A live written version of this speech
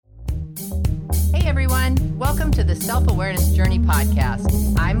Welcome to the Self-Awareness Journey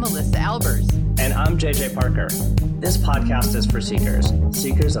podcast. I'm Melissa Albers. And I'm JJ Parker. This podcast is for seekers.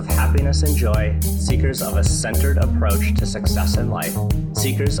 Seekers of happiness and joy. Seekers of a centered approach to success in life.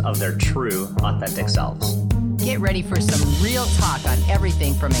 Seekers of their true, authentic selves. Get ready for some real talk on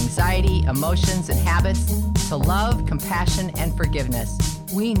everything from anxiety, emotions, and habits to love, compassion, and forgiveness.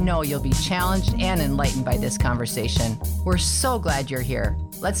 We know you'll be challenged and enlightened by this conversation. We're so glad you're here.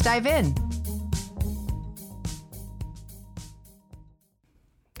 Let's dive in.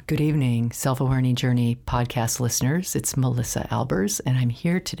 Good evening, Self-Awareness Journey podcast listeners. It's Melissa Albers, and I'm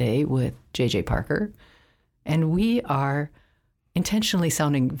here today with JJ Parker. And we are intentionally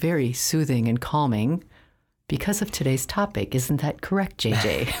sounding very soothing and calming because of today's topic. Isn't that correct,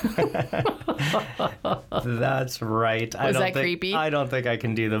 JJ? That's right. Was that creepy? I don't think I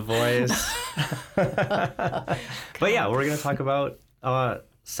can do the voice. But yeah, we're going to talk about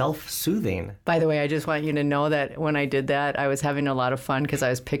self-soothing. By the way, I just want you to know that when I did that, I was having a lot of fun because I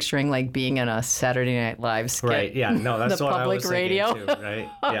was picturing like being in a Saturday Night Live skit. Right, yeah. No, that's the what public I was radio. thinking too, right?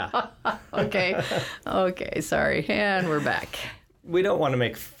 Yeah. Okay, sorry. And we're back. We don't want to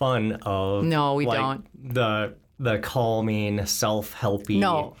make fun of No, we don't. The calming, self-helpy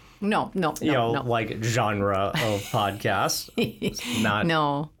No, like genre of podcasts. It's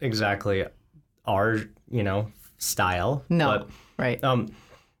not exactly our, style. No, right.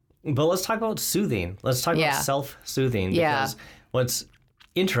 But let's talk about soothing. Let's talk about self-soothing. Because what's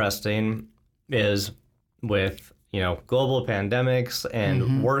interesting is with, global pandemics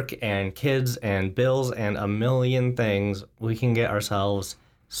and work and kids and bills and a million things, we can get ourselves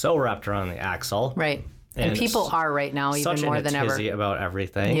so wrapped around the axle. Right. And people are right now even more than ever. Such in a tizzy about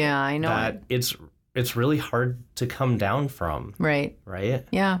everything. Yeah, I know. That it's really hard to come down from. Right. Right?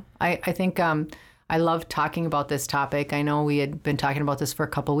 Yeah. I think I love talking about this topic. I know we had been talking about this for a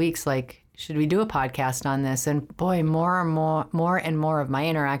couple of weeks. Like, should we do a podcast on this? And boy, more and more of my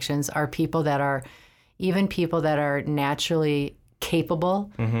interactions are people that are naturally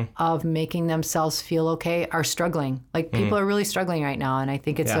capable of making themselves feel okay are struggling. Like people are really struggling right now. And I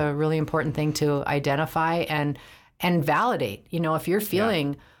think it's a really important thing to identify and validate. If you're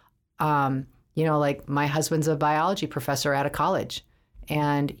feeling, like my husband's a biology professor at a college.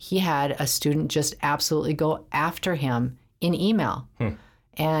 And he had a student just absolutely go after him in email.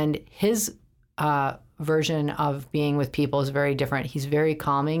 And his version of being with people is very different. He's very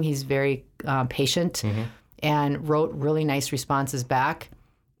calming. He's very patient and wrote really nice responses back.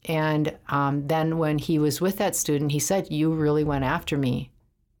 And then when he was with that student, he said, "You really went after me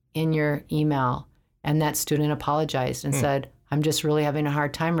in your email." And that student apologized and said, "I'm just really having a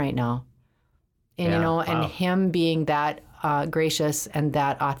hard time right now." And, and him being that gracious and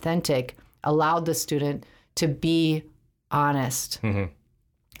that authentic allowed the student to be honest.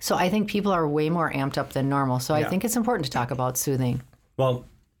 So I think people are way more amped up than normal. So I think it's important to talk about soothing. Well,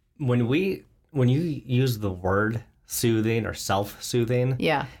 when you use the word soothing or self-soothing,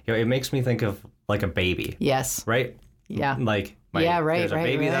 it makes me think of like a baby. Yes. Right? Yeah. There's a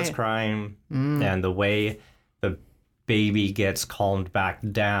baby that's crying, and the way the baby gets calmed back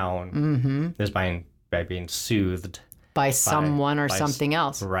down is by being soothed. By someone or something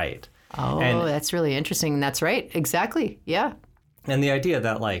else. Right. Oh, that's really interesting. That's right. Exactly. Yeah. And the idea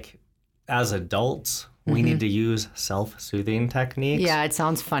that, like, as adults, we need to use self-soothing techniques. Yeah, it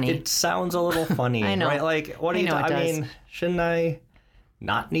sounds funny. It sounds a little funny. I know. Right? Like, what do you I mean, shouldn't I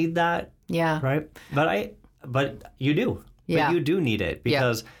not need that? Yeah. Right? But you do. Yeah. But you do need it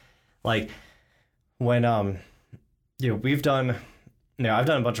because, like, when, we've done, I've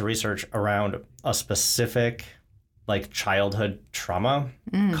done a bunch of research around a specific like childhood trauma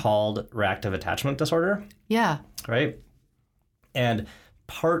called reactive attachment disorder. Yeah. Right. And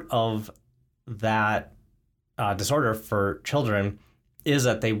part of that disorder for children is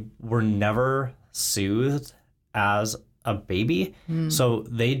that they were never soothed as a baby. So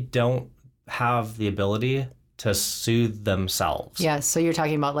they don't have the ability to soothe themselves. Yeah, so you're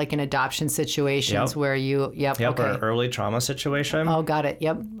talking about like in adoption situations where you, okay. Or early trauma situation. Oh, got it.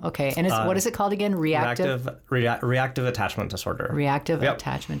 Yep. Okay. And what is it called again? Reactive attachment disorder. Reactive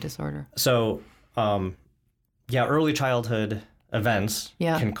attachment disorder. So, early childhood events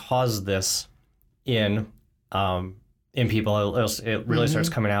can cause this in people. It really starts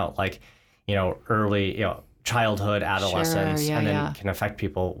coming out like, early, childhood, adolescence, and then can affect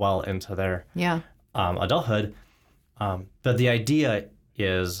people well into their adulthood. But the idea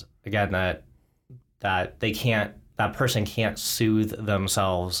is, again, that that person can't soothe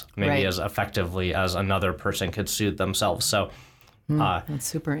themselves maybe as effectively as another person could soothe themselves. So that's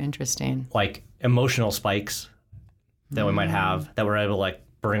super interesting. Like emotional spikes that we might have that we're able to like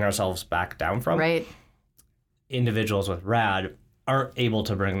bring ourselves back down from. Right. individuals with RAD aren't able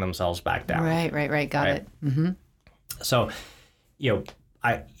to bring themselves back down. Right. Got it. Mm-hmm. So,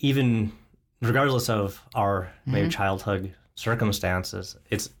 I even regardless of our maybe childhood circumstances,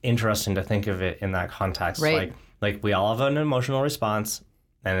 it's interesting to think of it in that context. Right. Like we all have an emotional response,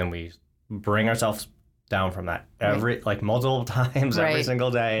 and then we bring ourselves down from that like multiple times every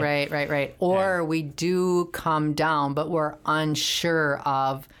single day. Right. Or we do come down, but we're unsure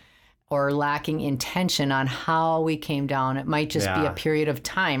of or lacking intention on how we came down. It might just be a period of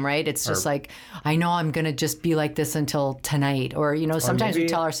time, right? It's just like, I know I'm going to just be like this until tonight. Or, sometimes we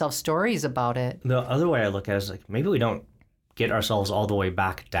tell ourselves stories about it. The other way I look at it is like, maybe we don't get ourselves all the way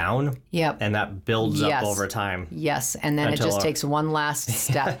back down. Yep. And that builds up over time. Yes. And then it just takes one last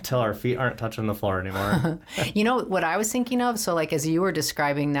step. Until our feet aren't touching the floor anymore. What I was thinking of? So like, as you were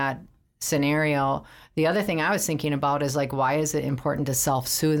describing that scenario, the other thing I was thinking about is like, why is it important to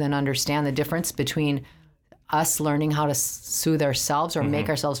self-soothe and understand the difference between us learning how to soothe ourselves or make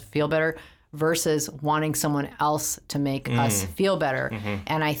ourselves feel better versus wanting someone else to make us feel better.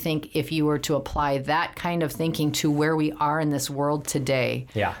 And I think if you were to apply that kind of thinking to where we are in this world today,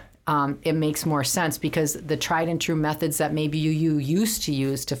 it makes more sense, because the tried and true methods that maybe you used to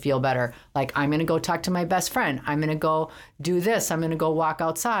use to feel better, like I'm going to go talk to my best friend, I'm going to go do this, I'm going to go walk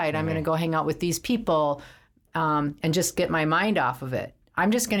outside, I'm going to go hang out with these people, and just get my mind off of it.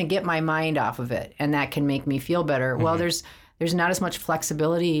 I'm just going to get my mind off of it, and that can make me feel better. Well, there's not as much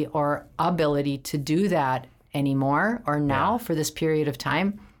flexibility or ability to do that anymore or now for this period of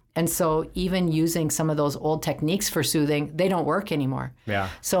time. And so even using some of those old techniques for soothing, they don't work anymore. Yeah.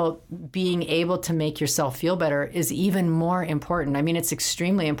 So being able to make yourself feel better is even more important. I mean, it's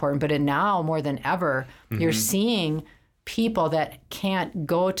extremely important, but now more than ever, you're seeing people that can't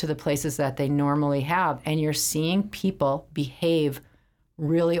go to the places that they normally have. And you're seeing people behave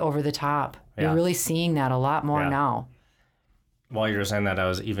really over the top. Yeah. You're really seeing that a lot more now. While you were saying that, I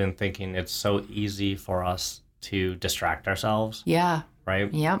was even thinking it's so easy for us to distract ourselves. Yeah.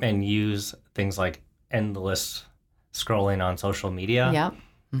 Right? Yeah. And use things like endless scrolling on social media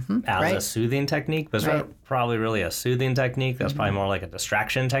as a soothing technique. But it's not probably really a soothing technique. That's probably more like a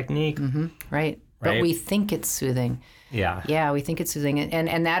distraction technique. Right. But we think it's soothing. Yeah. Yeah, we think it's soothing.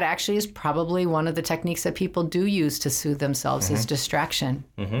 And that actually is probably one of the techniques that people do use to soothe themselves is distraction.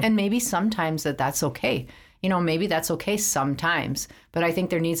 And maybe sometimes that's okay. Maybe that's okay sometimes. But I think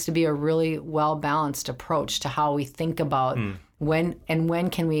there needs to be a really well-balanced approach to how we think about when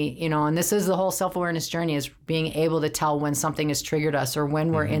can we, and this is the whole self-awareness journey, is being able to tell when something has triggered us or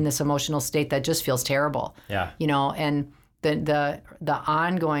when we're in this emotional state that just feels terrible. Yeah. And the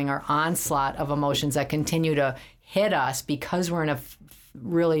ongoing or onslaught of emotions that continue to hit us because we're in a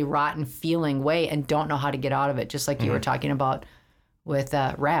really rotten feeling way and don't know how to get out of it, just like you were talking about with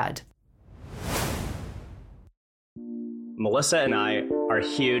RAD. Melissa and I are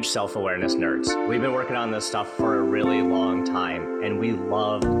huge self-awareness nerds. We've been working on this stuff for a really long time, and we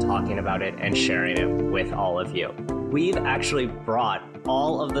love talking about it and sharing it with all of you. We've actually brought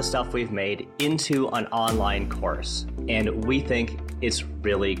all of the stuff we've made into an online course, and we think it's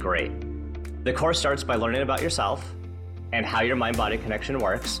really great. The course starts by learning about yourself and how your mind-body connection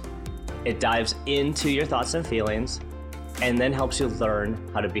works. It dives into your thoughts and feelings, and then helps you learn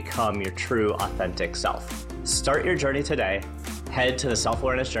how to become your true, authentic self. Start your journey today. Head to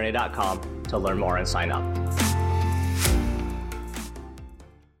theselfawarenessjourney.com to learn more and sign up.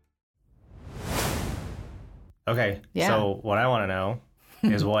 Okay, so what I want to know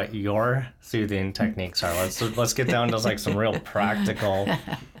is what your soothing techniques are. Let's get down to like some real practical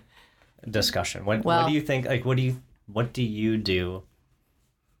discussion. What do you think? Like, what do you do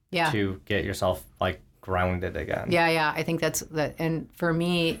to get yourself like grounded again? Yeah. I think that's that. And for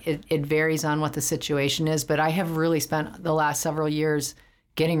me, it varies on what the situation is, but I have really spent the last several years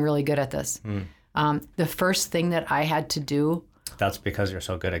getting really good at this. The first thing that I had to do. That's because you're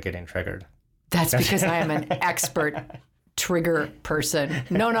so good at getting triggered. That's because I am an expert trigger person.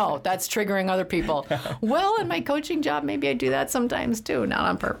 No, that's triggering other people. Well, in my coaching job, maybe I do that sometimes too, not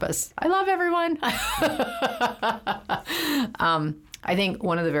on purpose. I love everyone. I think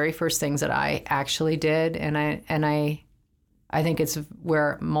one of the very first things that I actually did, and I think it's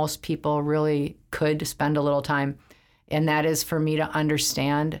where most people really could spend a little time, and that is for me to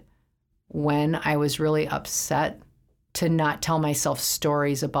understand when I was really upset, to not tell myself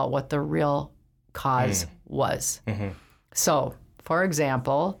stories about what the real cause was. So, for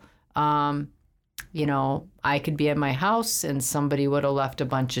example, I could be at my house and somebody would have left a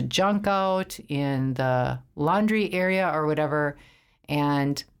bunch of junk out in the laundry area or whatever,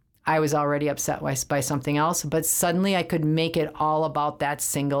 and I was already upset by something else, but suddenly I could make it all about that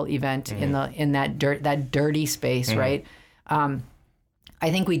single event in that dirty space, right? I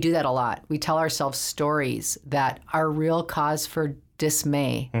think we do that a lot. We tell ourselves stories that our real cause for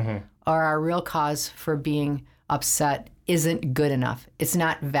dismay or our real cause for being upset isn't good enough. It's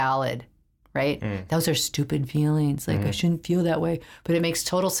not valid, right? Those are stupid feelings. Like, I shouldn't feel that way. But it makes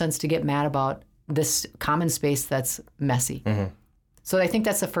total sense to get mad about this common space that's messy. So I think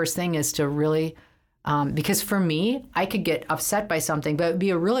that's the first thing, is to really, because for me, I could get upset by something, but it would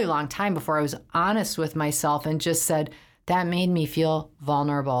be a really long time before I was honest with myself and just said, that made me feel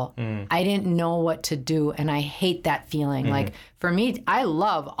vulnerable. I didn't know what to do, and I hate that feeling. Like, for me, I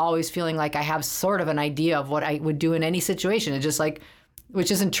love always feeling like I have sort of an idea of what I would do in any situation. It's just like,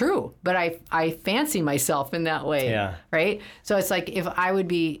 which isn't true, but I fancy myself in that way, right? So it's like, if I would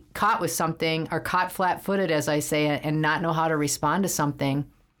be caught with something, or caught flat-footed, as I say, and not know how to respond to something,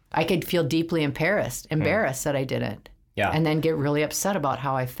 I could feel deeply embarrassed that I didn't. And then get really upset about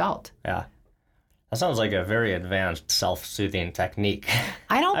how I felt. That sounds like a very advanced self-soothing technique.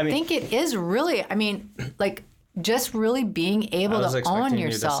 I don't think it is really. I mean, like, just really being able to own yourself. I was expecting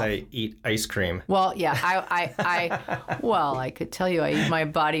you to say eat ice cream. Well, yeah, I could tell you I eat my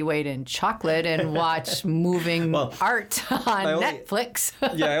body weight in chocolate and watch moving art on Netflix.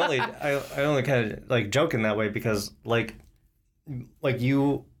 I only kind of like joke in that way because like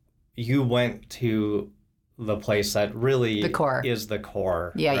you went to the place that really the core. Is the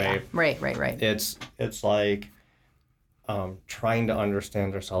core. Right? Right. It's like trying to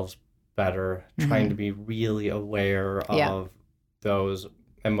understand ourselves better, trying to be really aware of those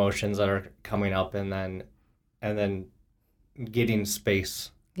emotions that are coming up, and then getting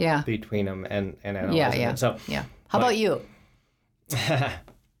space between them and analyzing it. So how about you?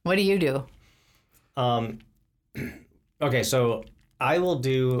 What do you do? Okay, so I will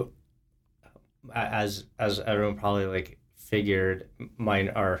do, as everyone probably like figured, mine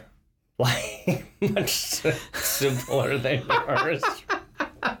are much simpler than yours.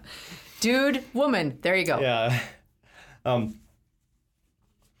 Dude, woman, there you go. Yeah.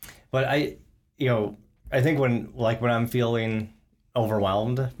 But I think when I'm feeling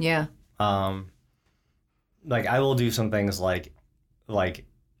overwhelmed, like I will do some things like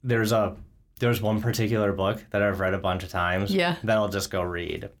there's one particular book that I've read a bunch of times that I'll just go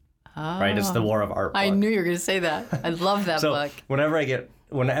read. Right? It's the War of Art book. I knew you were going to say that. I love that book.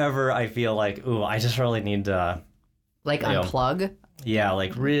 Whenever I feel like, ooh, I just really need to unplug.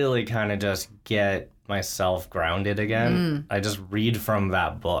 Like really kind of just get myself grounded again. I just read from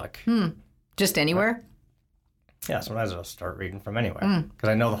that book. Just anywhere? Yeah, sometimes I'll start reading from anywhere because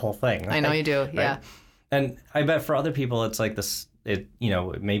I know the whole thing. Right? I know you do, yeah. And I bet for other people it's like this, it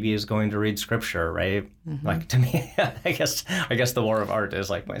maybe is going to read scripture, right? Like to me, I guess the War of Art is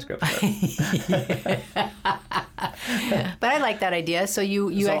like my scripture. But I like that idea. So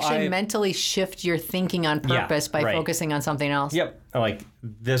you actually mentally shift your thinking on purpose by focusing on something else. Yep. Like,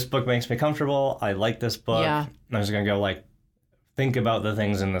 this book makes me comfortable. I like this book. Yeah. I'm just going to go like think about the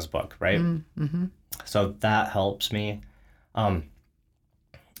things in this book, right? So that helps me. A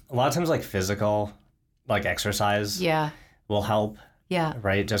lot of times like physical, like exercise will help. Yeah.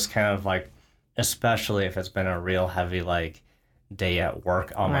 Right? Just kind of like, especially if it's been a real heavy like day at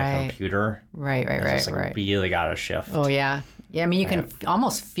work on my computer. Right. Really got to shift. Oh, yeah. Yeah, I mean, you can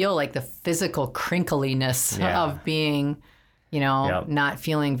almost feel like the physical crinkliness of being, not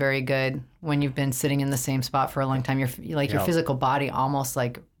feeling very good when you've been sitting in the same spot for a long time. You're like your physical body almost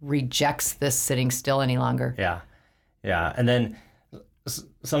like rejects this sitting still any longer. Yeah. And then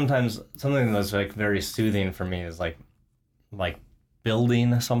sometimes something that's like very soothing for me is like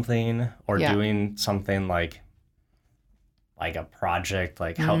building something or doing something like a project,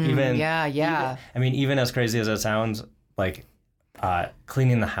 like how even even as crazy as it sounds, like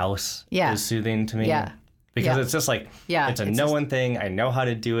cleaning the house is soothing to me. Because it's just like it's a known thing. I know how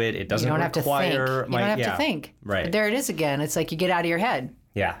to do it. It doesn't require you don't have to think. Right. But there it is again. It's like you get out of your head.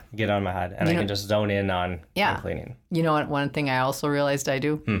 Yeah, get out of my head, and I can just zone in on cleaning. You know what? One thing I also realized I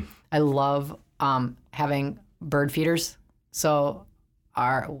do. I love having bird feeders. So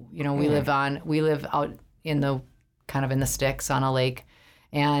we live out in the kind of in the sticks on a lake,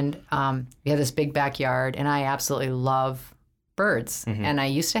 and we have this big backyard, and I absolutely love birds. And I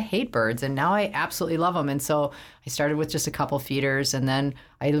used to hate birds, and now I absolutely love them. And so I started with just a couple feeders, and then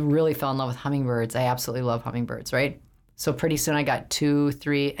I really fell in love with hummingbirds. I absolutely love hummingbirds, right? So pretty soon I got 2,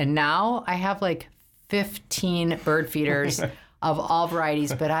 3, and now I have like 15 bird feeders of all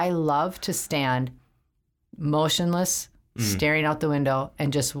varieties. But I love to stand motionless, staring out the window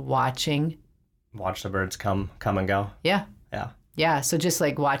and just watch the birds come and go. Yeah. Yeah, so just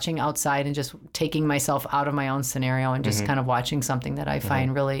like watching outside and just taking myself out of my own scenario and just kind of watching something that I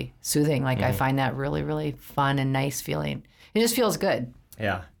find really soothing. Like I find that really, really fun and nice feeling. It just feels good.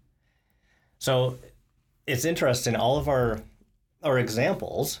 Yeah. So it's interesting. All of our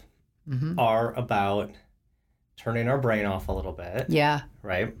examples are about turning our brain off a little bit. Yeah.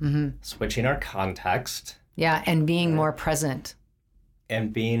 Right? Switching our context. Yeah, and being more present.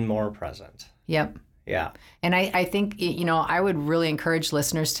 And being more present. Yep. Yeah. And I think, I would really encourage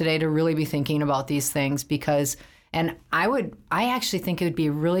listeners today to really be thinking about these things because, and I actually think it would be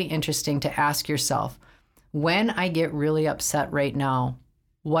really interesting to ask yourself, when I get really upset right now,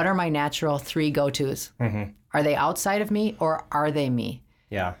 what are my natural 3 go-tos? Are they outside of me or are they me?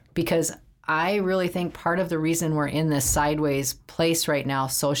 Yeah. Because I really think part of the reason we're in this sideways place right now,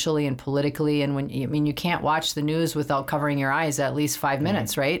 socially and politically, and you can't watch the news without covering your eyes at least 5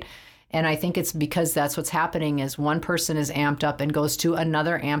 minutes, right? And I think it's because that's what's happening is one person is amped up and goes to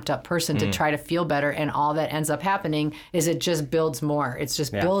another amped up person to try to feel better. And all that ends up happening is it just builds more. It's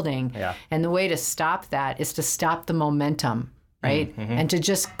just building. Yeah. And the way to stop that is to stop the momentum, right? And to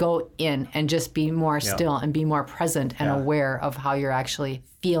just go in and just be more still and be more present and aware of how you're actually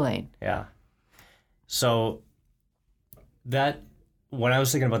feeling. Yeah. So that, when I was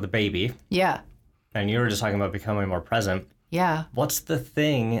thinking about the baby. Yeah. And you were just talking about becoming more present. Yeah. What's the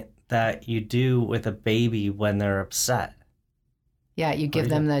thing that you do with a baby when they're upset? Yeah, you give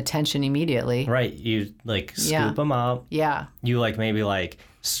them the attention immediately. Right. You scoop them up. Yeah. You maybe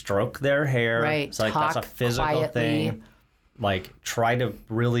stroke their hair. Right. So talk that's a physical quietly. Thing. Try to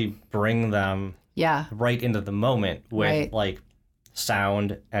really bring them right into the moment with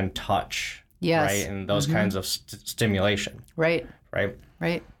sound and touch. Yes. Right. And those kinds of stimulation. Right. Right.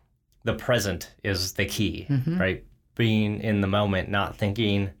 Right. The present is the key. Right. Being in the moment, not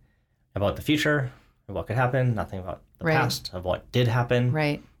thinking about the future of what could happen, nothing about the past of what did happen.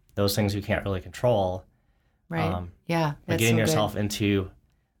 Right. Those things you can't really control. Right. Yeah. But getting yourself into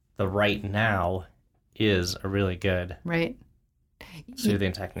the right now is a really good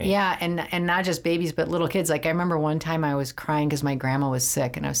soothing technique. Yeah, and not just babies, but little kids. I remember one time I was crying because my grandma was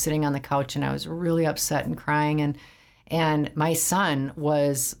sick, and I was sitting on the couch, and I was really upset and crying, and my son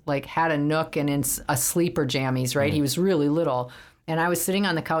was had a nook and in a sleeper jammies, right? He was really little. And I was sitting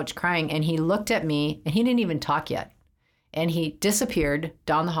on the couch crying, and he looked at me, and he didn't even talk yet. And he disappeared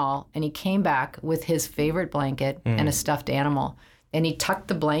down the hall, and he came back with his favorite blanket and a stuffed animal. And he tucked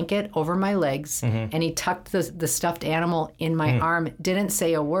the blanket over my legs, and he tucked the stuffed animal in my arm. Didn't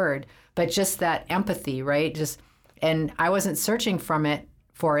say a word, but just that empathy, right? And I wasn't searching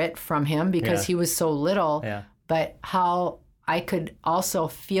for it from him because he was so little. Yeah. But how I could also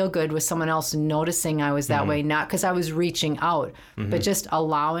feel good with someone else noticing I was that way, not because I was reaching out, but just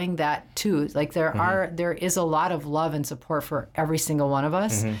allowing that too. There is a lot of love and support for every single one of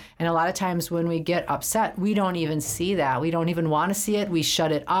us. And a lot of times when we get upset, we don't even see that. We don't even want to see it. We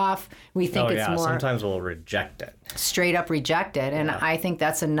shut it off. We think it's more... Sometimes we'll reject it. Straight up reject it. And I think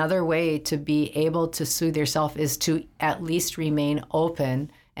that's another way to be able to soothe yourself is to at least remain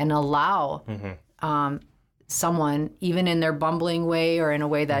open and allow... someone, even in their bumbling way or in a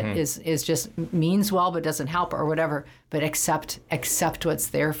way that is just means well but doesn't help or whatever, but accept what's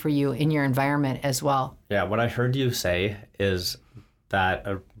there for you in your environment as well. Yeah, what I heard you say is that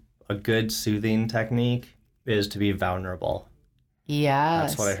a good soothing technique is to be vulnerable.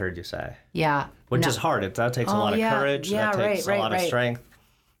 Yes. That's what I heard you say. Yeah. Which is hard. That takes a lot of courage. That takes a lot of strength.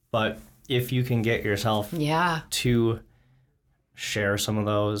 But if you can get yourself to share some of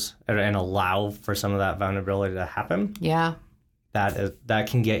those and allow for some of that vulnerability to happen. Yeah. That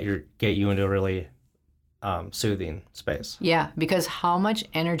can get you into a really soothing space. Yeah, because how much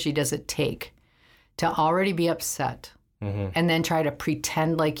energy does it take to already be upset and then try to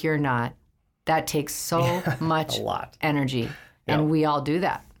pretend like you're not? That takes so much energy. And we all do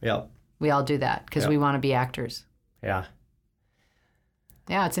that. Yep. We all do that because we want to be actors. Yeah.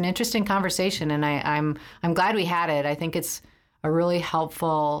 Yeah, it's an interesting conversation, and I'm glad we had it. I think it's a really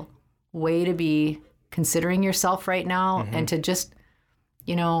helpful way to be considering yourself right now and to just,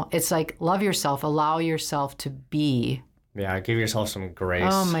 it's love yourself, allow yourself to be. Yeah, give yourself some grace.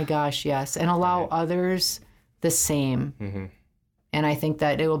 Oh my gosh, yes. And allow others the same. And I think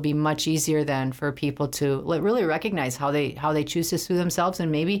that it will be much easier then for people to really recognize how they choose to soothe themselves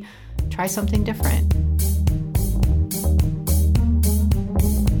and maybe try something different.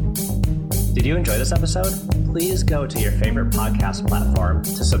 Did you enjoy this episode? Please go to your favorite podcast platform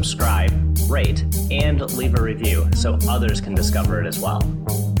to subscribe, rate, and leave a review so others can discover it as well.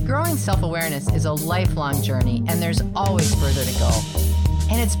 Growing self-awareness is a lifelong journey, and there's always further to go.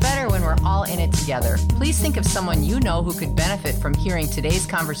 And it's better when we're all in it together. Please think of someone you know who could benefit from hearing today's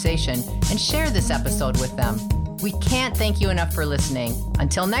conversation and share this episode with them. We can't thank you enough for listening.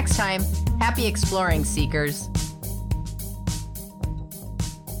 Until next time, happy exploring, seekers.